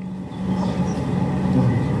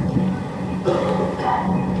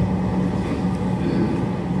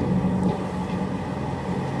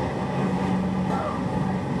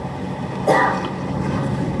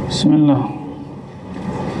بسم الله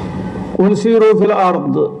قل سيروا في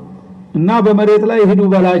الارض እና በመሬት ላይ ሄዱ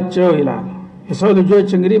በላቸው ይላል የሰው ልጆች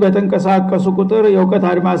እንግዲህ በተንቀሳቀሱ ቁጥር የዕውቀት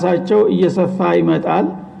አድማሳቸው እየሰፋ ይመጣል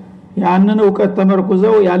ያንን ዕውቀት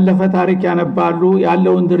ተመርኩዘው ያለፈ ታሪክ ያነባሉ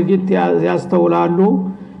ያለውን ድርጊት ያስተውላሉ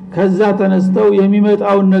ከዛ ተነስተው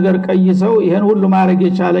የሚመጣውን ነገር ቀይሰው ይሄን ሁሉ ማድረግ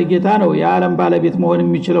የቻለ ጌታ ነው የዓለም ባለቤት መሆን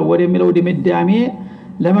የሚችለው ወደሚለው ድምዳሜ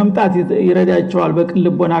ለመምጣት ይረዳቸዋል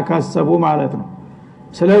በቅልቦና ካሰቡ ማለት ነው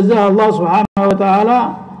ስለዚህ አላህ Subhanahu Wa Ta'ala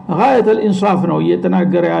غايه الانصاف ነው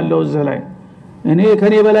እየተናገረ ያለው እዚህ ላይ እኔ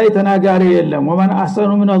ከኔ በላይ ተናጋሪ የለም ወማን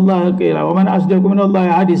አህሰኑ من الله قيلا ومن اصدق من الله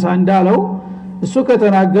حديثا እንዳለው እሱ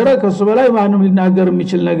ከተናገረ ከሱ በላይ ማንም ሊናገር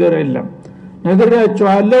የሚችል ነገር የለም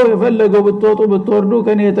ነገራቸዋለሁ የፈለገው ብትወጡ ብትወርዱ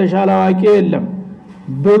ከኔ የተሻለ አዋቂ የለም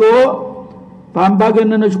ብሎ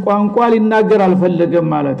ባምባገነኖች ቋንቋ ሊናገር አልፈለገም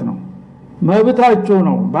ማለት ነው መብታችሁ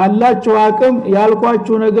ነው ባላችሁ አቅም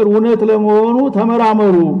ያልኳችሁ ነገር እውነት ለመሆኑ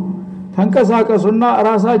ተመራመሩ ተንቀሳቀሱና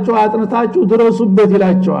ራሳችሁ አጥንታችሁ ድረሱበት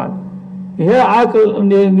ይላቸዋል ይሄ አቅል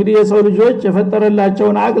እንግዲህ የሰው ልጆች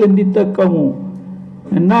የፈጠረላቸውን አቅል እንዲጠቀሙ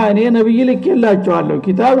እና እኔ ነብይ ልኬላቸዋለሁ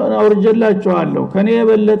ኪታብ አውርጀላቸዋለሁ ከኔ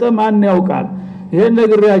የበለጠ ማን ያውቃል ይሄን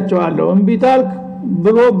ነግሬያቸዋለሁ እንቢታልክ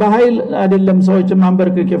ብሎ በኃይል አይደለም ሰዎች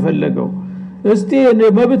ማንበርከክ የፈለገው እስቲ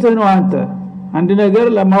መብትህ ነው አንተ አንድ ነገር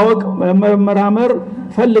ለማወቅ መመራመር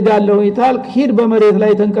ፈልጋለሁ ይታልክ ሂድ በመሬት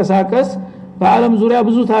ላይ ተንቀሳቀስ በአለም ዙሪያ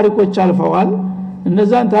ብዙ ታሪኮች አልፈዋል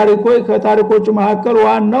እነዛን ታሪኮች ከታሪኮቹ መካከል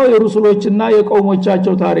ዋናው የሩሱሎችና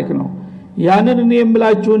የቆሞቻቸው ታሪክ ነው ያንን እኔ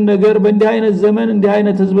የምላችሁን ነገር በእንዲህ አይነት ዘመን እንዲህ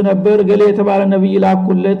አይነት ህዝብ ነበር ገሌ የተባለ ነብይ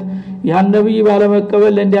ላኩለት ያን ነብይ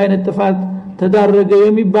ባለመቀበል ለእንዲህ አይነት ጥፋት ተዳረገ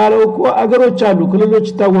የሚባለው እኮ አገሮች አሉ ክልሎች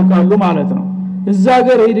ይታወቃሉ ማለት ነው እዛ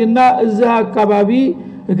ሀገር ሄድና እዛ አካባቢ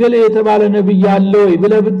ገሌ የተባለ ነብይ አለ ወይ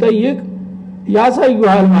ብለህ ብትጠይቅ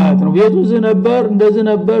ያሳዩሃል ማለት ነው ቤቱ ነበር እንደዚህ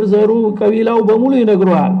ነበር ዘሩ ቀቢላው በሙሉ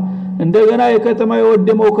ይነግሩሃል እንደገና የከተማ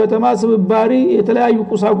የወደመው ከተማ ስብባሪ የተለያዩ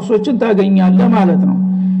ቁሳቁሶችን ታገኛለህ ማለት ነው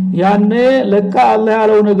ያኔ ለካ አላህ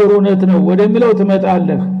ያለው ነገር እውነት ነው ወደሚለው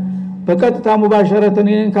ትመጣለህ በቀጥታ ሙባሸረተን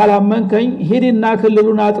ካላመንከኝ ሂድና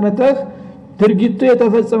ክልሉን አጥነተህ ድርጊቱ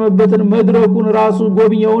የተፈጸመበትን መድረኩን ራሱ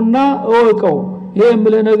ጎብኘውና እወቀው ይሄ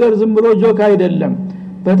የምልህ ነገር ዝም ብሎ ጆክ አይደለም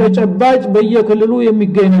በተጨባጭ በየክልሉ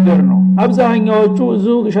የሚገኝ ነገር ነው አብዛኛዎቹ እዙ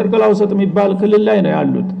ሸርቀላው ሰጥ የሚባል ክልል ላይ ነው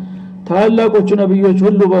ያሉት ታላላቆቹ ነብዮች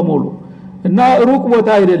ሁሉ በሙሉ እና ሩቅ ቦታ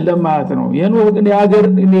አይደለም ማለት ነው የኖህ ሀገር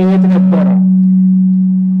የት ነበረ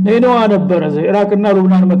ነይነዋ ነበረ ኢራቅና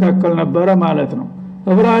ሉብናን መካከል ነበረ ማለት ነው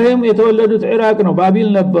ኢብራሂም የተወለዱት ኢራቅ ነው ባቢል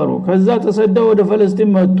ነበሩ ከዛ ተሰደው ወደ ፍልስጤም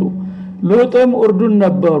መጡ ሉጥም ኡርዱን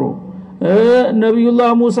ነበሩ ነብዩላህ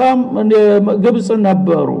ሙሳም ግብጽ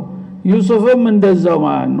ነበሩ ዩሱፍም እንደዛው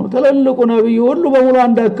ማለት ነው ተለልቁ ነብይ ሁሉ በሙሉ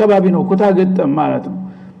አንድ አካባቢ ነው ኩታ ገጠም ማለት ነው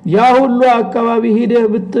ያ ሁሉ አካባቢ ሄደህ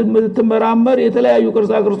ብትመራመር የተለያዩ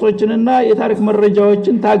ቅርጻቅርጾችንና የታሪክ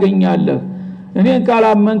መረጃዎችን ታገኛለህ እኔን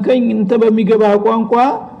ካላመንከኝ እንተ በሚገባ ቋንቋ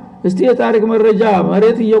እስቲ የታሪክ መረጃ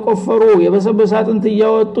መሬት እየቆፈሩ የበሰበሳጥንት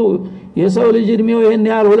እያወጡ የሰው ልጅ እድሜው ይሄን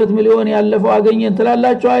ያህል 2 ሚሊዮን ያለፈው አገኘን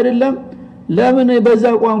ትላላችሁ አይደለም ለምን በዛ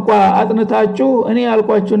ቋንቋ አጥንታችሁ እኔ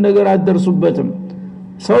ያልኳችሁን ነገር አደርሱበትም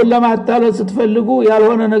ሰው ለማታለል ስትፈልጉ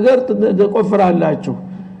ያልሆነ ነገር ተቆፍራላችሁ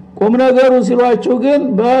ቁም ነገሩ ሲሏችሁ ግን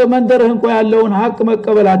በመንደርህ እንኳን ያለውን ሀቅ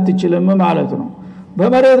መቀበል አትችልም ማለት ነው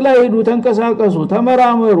በመሬት ላይ ሄዱ ተንቀሳቀሱ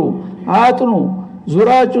ተመራመሩ አጥኑ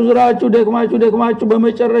ዙራችሁ ደክማችሁ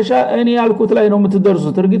በመጨረሻ እኔ ያልኩት ላይ ነው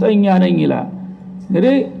የምትደርሱት እርግጠኛ ነኝ ይላል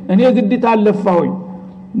እንግዲህ እኔ ግዴታ አለፋውኝ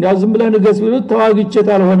ያዝም ብለን ገስ ቢሉት ተዋግቼ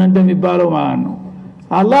ታልሆነ እንደሚባለው ማለት ነው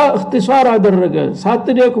አላህ እክትሳር አደረገ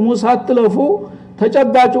ሳትደክሙ ሳትለፉ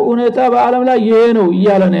ተጨባጭ እውነታ በአለም ላይ ይሄ ነው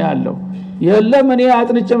እያለ ነው ያለው የለም እኔ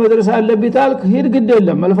አጥንቼ መድረስ አለብታል ሂድ ግድ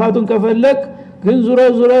የለም መልፋቱን ከፈለክ ግን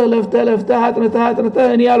ዙረ ለፍተ አጥንተህ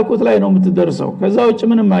እኔ ያልኩት ላይ ነው የምትደርሰው ከዛ ውጭ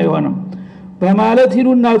ምንም አይሆንም በማለት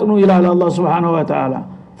ሂዱና አጥኑ ይላል አላህ Subhanahu Wa Ta'ala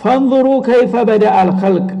فانظروا كيف بدأ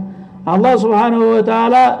الخلق አላህ Subhanahu Wa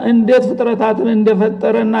Ta'ala እንዴት ፍጥረታትን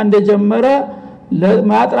እንደፈጠረና እንደጀመረ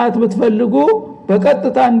ለማጥራት ብትፈልጉ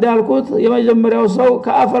በቀጥታ እንዳልኩት የመጀመሪያው ሰው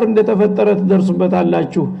ከአፈር እንደተፈጠረ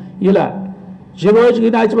ተደርሱበታላችሁ ይላል ጅሎች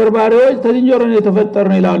ግን አጭበርባሪዎች ተዝንጀሮ ነው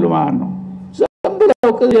የተፈጠረው ይላሉ ማለት ነው ዝም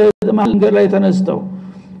ብለው መንገድ ላይ ተነስተው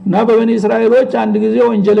እና በበኒ እስራኤሎች አንድ ጊዜ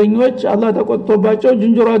ወንጀለኞች አላህ ተቆጥቶባቸው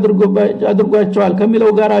ዝንጀሮ አድርጓቸዋል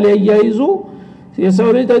ከሚለው ጋር ሊያያይዙ የሰው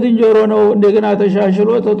ልጅ ተዝንጀሮ ነው እንደገና ተሻሽሎ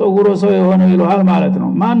ተጠጉሮ ሰው የሆነው ይሏል ማለት ነው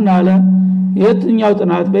ማን አለ የትኛው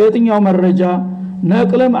ጥናት በየትኛው መረጃ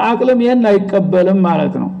ነቅልም አቅልም ይሄን አይቀበልም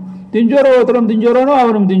ማለት ነው ዝንጀሮ ወጥረም ዝንጀሮ ነው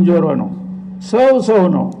አሁንም ዝንጀሮ ነው ሰው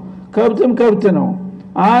ነው ከብትም ከብት ነው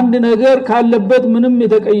አንድ ነገር ካለበት ምንም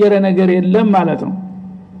የተቀየረ ነገር የለም ማለት ነው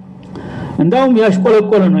እንደውም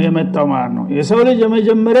ያሽቆለቆለ ነው የመጣው ማለት ነው የሰው ልጅ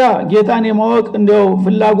የመጀመሪያ ጌታን የማወቅ እንደው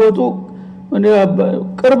ፍላጎቱ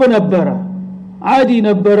ቅርብ ነበረ አዲ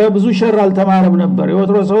ነበረ ብዙ ሸር አልተማረም ነበር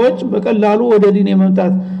የወትሮ ሰዎች በቀላሉ ወደ ዲን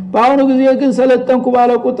የመምጣት በአሁኑ ጊዜ ግን ሰለጠንኩ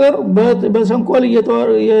ባለ ቁጥር በሰንኮል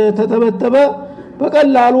የተተበተበ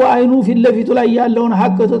በቀላሉ አይኑ ፊትለፊቱ ላይ ያለውን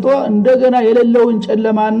ሐቅ ተጦ እንደገና የሌለውን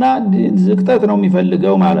ጨለማና ዝቅጠት ነው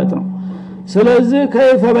የሚፈልገው ማለት ነው ስለዚህ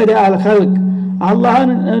ከይፈ በዳ አልخلق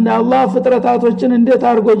አላህ ፍጥረታቶችን እንዴት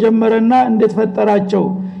አድርጎ ጀመረና እንዴት ፈጠራቸው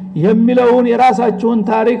የሚለውን የራሳችሁን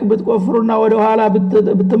ታሪክ ብትቆፍሩና ወደ ኋላ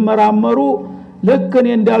ብትመራመሩ ልክ እኔ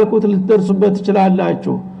እንዳልኩት ልትደርሱበት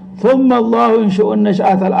ትችላላችሁ ثم الله انشئ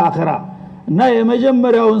النشأة الآخرة እና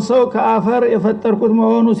የመጀመሪያውን ሰው ከአፈር የፈጠርኩት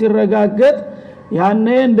መሆኑ ሲረጋገጥ ያኔ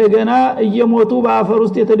እንደገና እየሞቱ በአፈር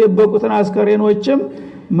ውስጥ የተደበቁትን አስከሬኖችም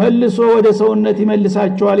መልሶ ወደ ሰውነት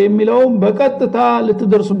ይመልሳቸዋል የሚለው በቀጥታ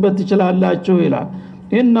ልትደርሱበት ትችላላችሁ ይላል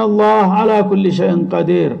ان الله على كل شيء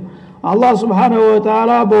قدير አላህ Subhanahu Wa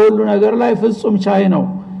Ta'ala በሁሉ ነገር ላይ ፍጹም ቻይ ነው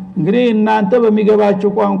እንግዲህ እናንተ በሚገባችሁ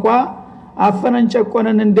ቋንቋ አፈነን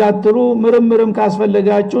ጨቆነን እንዲያትሉ ምርምርም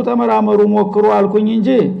ካስፈልጋችሁ ተመራመሩ ሞክሩ አልኩኝ እንጂ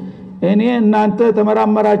እኔ እናንተ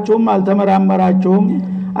ተመራመራችሁም አልተመራመራችሁም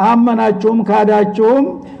አመናችሁም ካዳችሁም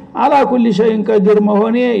አላ ኩሊ ሸይን ቀድር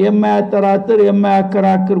መሆኔ የማያጠራጥር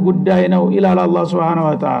የማያከራክር ጉዳይ ነው ኢላላ አላህ Subhanahu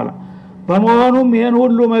Wa Ta'ala በመሆኑም ይሄን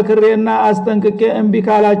ሁሉ መክሬና አስጠንቅቄ እንቢ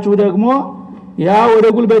ካላችሁ ደግሞ ያ ወደ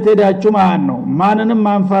ጉልበት ሄዳችሁ ማለት ነው ማንንም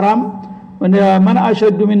አንፈራም ማን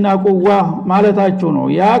አሸዱ ሚና ቁዋ ማለታችሁ ነው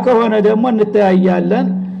ያ ከሆነ ደግሞ እንተያያለን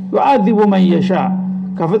يعذب من يشاء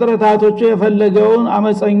ከፍጥረታቶቹ የፈለገውን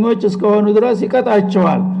አመፀኞች እስከሆኑ ድረስ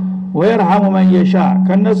ይቀጣቸዋል ወይርሐሙ من يشاء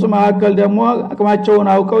ከነሱ መካከል ደግሞ አቅማቸውን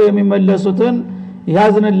አውቀው የሚመለሱትን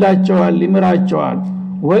ያዝንላቸዋል ይምራቸዋል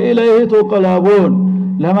ወኢለይሂ ተቀላቡን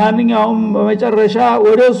ለማንኛውም በመጨረሻ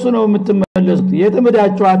ወደሱ ነው የምትመለሱት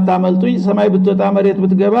የትምዳችሁ አታመልጡኝ ሰማይ ብትወጣ መሬት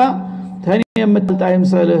ብትገባ ተኔ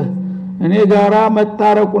የምትጣይምሰልህ እኔ ጋራ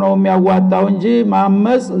መታረቁ ነው የሚያዋጣው እንጂ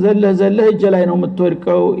ማመጽ ዘለህ እጅ ላይ ነው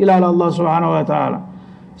የምትወድቀው ኢላላ አላህ Subhanahu Wa Ta'ala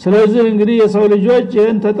ስለዚህ እንግዲህ የሰው ልጆች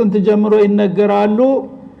ይህን ተጥንት ጀምሮ ይነገራሉ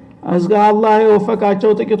አዝጋ አላህ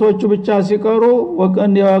የወፈቃቸው ጥቂቶቹ ብቻ ሲቀሩ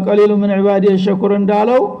ወቀን የቀሊሉ ምን ዒባዲ የሽኩር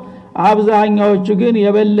እንዳለው አብዛኛዎቹ ግን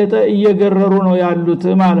የበለጠ እየገረሩ ነው ያሉት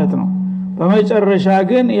ማለት ነው በመጨረሻ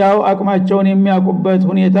ግን ያው አቅማቸውን የሚያቁበት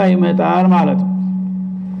ሁኔታ ይመጣል ማለት ነው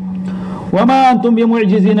وما انتم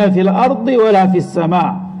بمعجزين في الارض ولا في السماء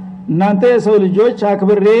እናንተ የሰው ልጆች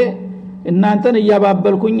አክብሬ እናንተን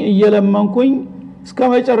እያባበልኩኝ እየለመንኩኝ እስከ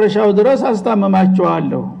መጨረሻው ድረስ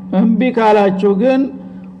አስተማማችኋለሁ እንቢ ካላችሁ ግን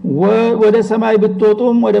ወደ ሰማይ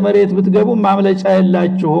ብትወጡም ወደ መሬት ብትገቡም ማምለጫ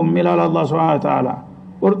የላችሁም ይላል አላህ Subhanahu Wa Ta'ala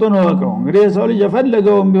ቁርጡን ወቀው እንግዲህ ሰው ልጅ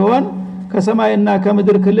የፈለገውም ቢሆን ከሰማይና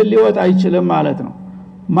ከምድር ክልል ሊወጣ አይችልም ማለት ነው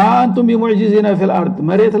ማንቱም ቢሙዕጂዚና ፊል አርድ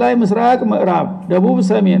መሬት ላይ ምስራቅ ምዕራብ ደቡብ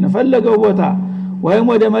ሰሜን ፈለገው ቦታ ወይም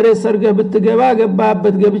ወደ መሬት ሰርገህ ብትገባ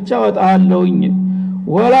ገባበት ገብቻ ወጣለውኝ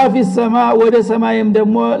ወላ ፊ ሰማ ወደ ሰማይም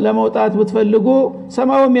ደግሞ ለመውጣት ብትፈልጉ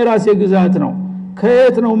ሰማውም የራሴ ግዛት ነው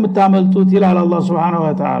ከየት ነው የምታመልጡት ይላል አላህ Subhanahu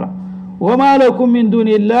Wa Ta'ala ወማ ለኩም ሚን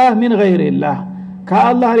ዱኒላህ ሚን ገይሪላህ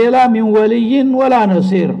ከአላህ ሌላ ሚን ወልይን ወላ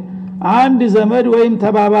ነሲር አንድ ዘመድ ወይም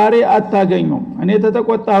ተባባሪ አታገኙም እኔ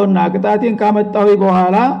ተተቆጣውና ቅጣቴን ካመጣው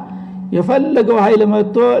በኋላ የፈለገው ኃይል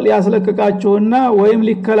መጥቶ ሊያስለቅቃችሁና ወይም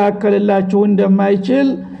ሊከላከልላችሁ እንደማይችል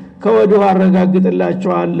ከወዲሁ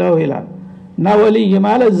አረጋግጥላችኋለሁ ይላል እና ወልይ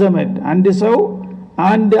ማለት ዘመድ አንድ ሰው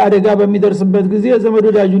አንድ አደጋ በሚደርስበት ጊዜ ዘመድ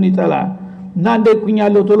ወዳጁን ይጠላል እና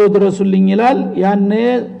እንደኩኛለሁ ቶሎ ድረሱልኝ ይላል ያኔ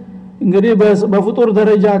እንግዲህ በፍጡር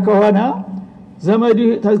ደረጃ ከሆነ ዘመድ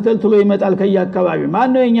ተልተልትሎ ይመጣል ከያካባቢ ማን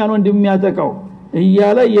ነው የኛን ወንድም የሚያጠቃው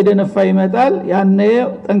እያለ እየደነፋ ይመጣል ያኔ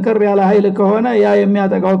ጠንከር ያለ ኃይል ከሆነ ያ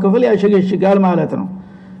የሚያጠቃው ክፍል ያሸገሽጋል ማለት ነው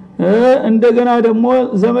እንደገና ደግሞ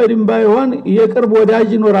ዘመድም ባይሆን የቅርብ ወዳጅ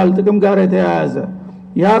ይኖራል ጥቅም ጋር የተያያዘ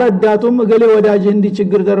ያረዳቱም ገሌ ወዳጅ እንዲ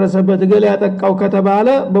ችግር ደረሰበት ገሌ ያጠቃው ከተባለ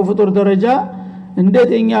በፍጡር ደረጃ እንዴት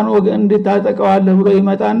የኛን ወገን እንድታጠቃዋለህ ብሎ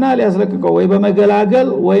ይመጣና ሊያስለቅቀው ወይ በመገላገል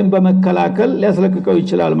ወይም በመከላከል ሊያስለቅቀው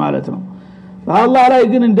ይችላል ማለት ነው በአላህ ላይ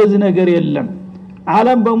ግን እንደዚህ ነገር የለም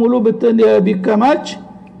ዓለም በሙሉ ቢከማች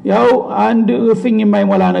ያው አንድ እፍኝ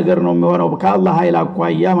የማይሞላ ነገር ነው የሚሆነው ከአላህ ኃይል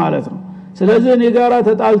አቋያ ማለት ነው ስለዚህ እኔ ጋራ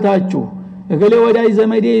ተጣልታችሁ እገሌ ወዳይ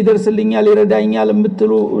ዘመዴ ይደርስልኛል ይረዳኛል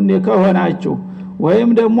የምትሉ ከሆናችሁ ወይም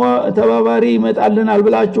ደግሞ ተባባሪ ይመጣልናል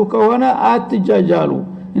ብላችሁ ከሆነ አትጃጃሉ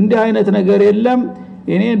እንዲህ አይነት ነገር የለም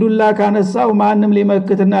እኔ ዱላ ካነሳው ማንንም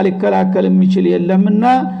ሊመክትና ሊከላከል የሚችል የለምና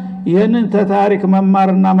ይሄንን ተታሪክ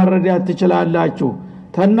መማርና መረዳት ትችላላችሁ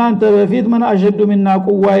ተናንተ በፊት ምን አሸዱ ሚና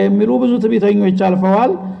ቁዋ የሚሉ ብዙ ትቢተኞች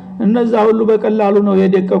አልፈዋል እነዛ ሁሉ በቀላሉ ነው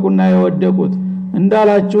የደቀቁና የወደቁት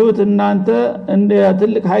እንዳላችሁት እናንተ እንደ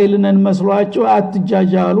ትልቅ ኃይልነን መስሏችሁ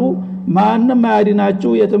አትጃጃሉ ማንንም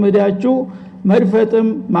ያድናችሁ የትምዳችሁ መድፈጥም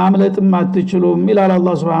ማምለጥም አትችሉም ይላል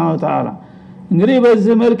አላህ Subhanahu Wa Ta'ala እንግዲህ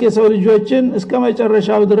በዚህ መልክ የሰው ልጆችን እስከ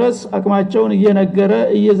መጨረሻው ድረስ አቅማቸውን እየነገረ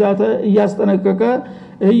እየዛተ እያስጠነቀቀ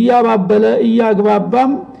እያባበለ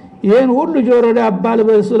እያግባባም ይሄን ሁሉ ጆሮ ዳባል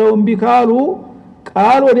በስለውም ቢካሉ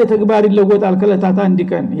ቃል ወደ ተግባር ይለወጣል ከለታት አንድ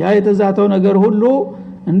ቀን ያ የተዛተው ነገር ሁሉ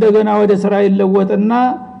እንደገና ወደ ስራ ይለወጥና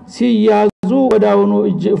ሲያዙ ወዳውኑ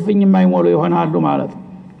እጅፍኝ የማይሞሉ ይሆናሉ ማለት ነው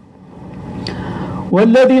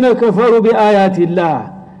والذين كفروا بآيات الله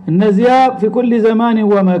እነዚያ في كل زمان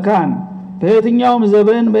ومكان በየትኛውም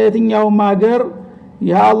ዘመን በየትኛውም ሀገር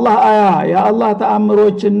የአላህ አያ የአላህ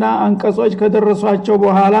ተአምሮችና አንቀጾች ከደረሷቸው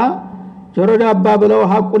በኋላ ጀሮዳባ ብለው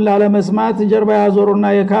ሐቁን ላለመስማት ጀርባ ያዞሩና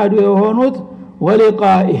የካዱ የሆኑት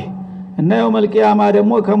ወሊቃኢህ እና የውመል ቂያማ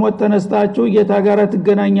ደግሞ ከሞት ተነስታችሁ ጌታ ጋር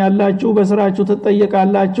ትገናኛላችሁ በስራችሁ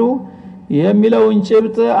ትጠየቃላችሁ የሚለውን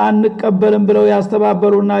ጭብጥ አንቀበልም ብለው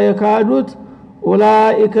ያስተባበሉና የካዱት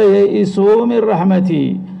ኡላኢከ የኢሱ ሚን ረህመቲ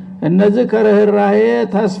እነዚህ ከርህራሄ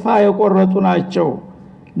ተስፋ የቆረጡ ናቸው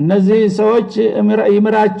እነዚህ ሰዎች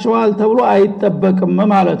ይምራቸዋል ተብሎ አይጠበቅም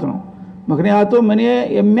ማለት ነው ምክንያቱም እኔ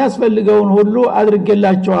የሚያስፈልገውን ሁሉ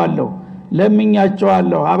አድርጌላቸዋለሁ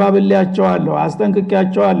ለምኛቸዋለሁ አባብልያቸዋለሁ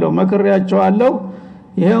አስጠንቅቄያቸዋለሁ መክሬያቸዋለሁ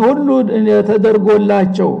ይሄ ሁሉ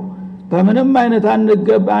ተደርጎላቸው በምንም አይነት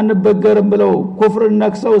አንበገርም ብለው ኩፍር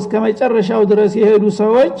ነክሰው እስከ መጨረሻው ድረስ የሄዱ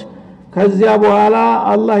ሰዎች ከዚያ በኋላ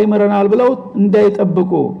አላህ ይመረናል ብለው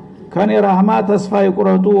እንዳይጠብቁ ከኔ ረህማ ተስፋ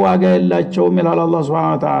ይቁረጡ ዋጋ የላቸውም ይላል አላህ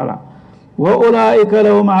Subhanahu Wa Ta'ala ወኡላኢከ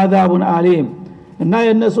ለሁም አዛቡን አሊም እና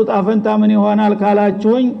የነሱ ጣፈንታ ምን ይሆናል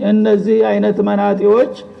ካላችሁኝ እነዚህ አይነት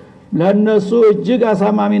መናጢዎች ለነሱ እጅግ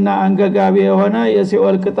አሳማሚና አንገጋቢ የሆነ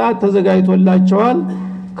የሲኦል ቅጣት ተዘጋጅቶላቸዋል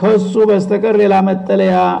ከሱ በስተቀር ሌላ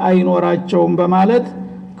መጠለያ አይኖራቸውም በማለት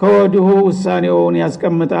ከወዲሁ ውሳኔውን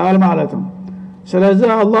ያስቀምጣል ማለት ነው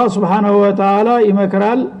ስለዚህ አላህ Subhanahu Wa Ta'ala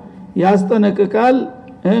ይመክራል ያስጠነቅቃል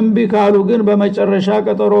እምቢ ካሉ ግን በመጨረሻ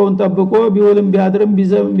ቀጠሮውን ጠብቆ ቢውልም ቢያድርም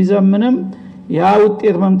ቢዘምንም ያ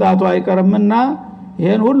ውጤት መምጣቱ አይቀርምና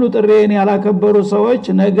ይሄን ሁሉ ጥሬን ያላከበሩ ሰዎች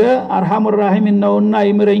ነገ አርሐሙር ረሂም ነውና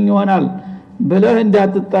ይምረኝ ይሆናል ብለህ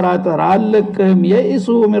እንዳትጠራጠር አለቅህም የኢሱ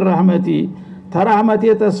ሚን ረህመቲ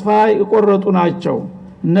ተራህመቴ ተስፋ ይቆረጡ ናቸው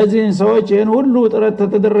እነዚህን ሰዎች ይሄን ሁሉ ጥረት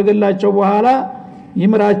ተደረገላቸው በኋላ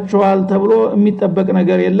ይምራቸዋል ተብሎ የሚጠበቅ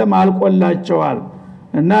ነገር የለም አልቆላቸዋል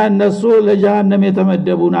እና እነሱ ለጀሃነም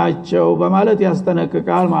የተመደቡ ናቸው በማለት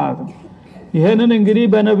ያስጠነቅቃል ማለት ነው ይሄንን እንግዲህ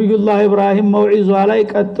በነብዩላህ ኢብራሂም መውዒዟ ላይ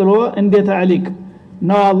ቀጥሎ እንደ ተዕሊቅ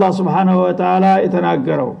ነው አላህ Subhanahu Wa Ta'ala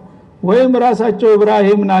የተናገረው ወይም ራሳቸው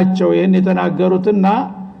ኢብራሂም ናቸው ይሄን የተናገሩትና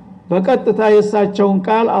በቀጥታ የሳቸውን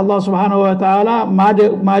ቃል አላህ Subhanahu Wa Ta'ala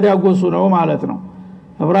ማዳጎሱ ነው ማለት ነው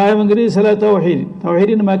ኢብራሂም እንግዲህ ስለ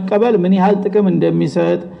ተውሂድን መቀበል ምን ያህል ጥቅም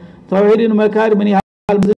እንደሚሰጥ ተውሂድን መካድ ምን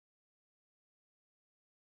ያህል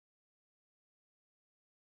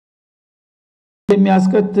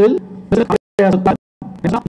የሚያስከትል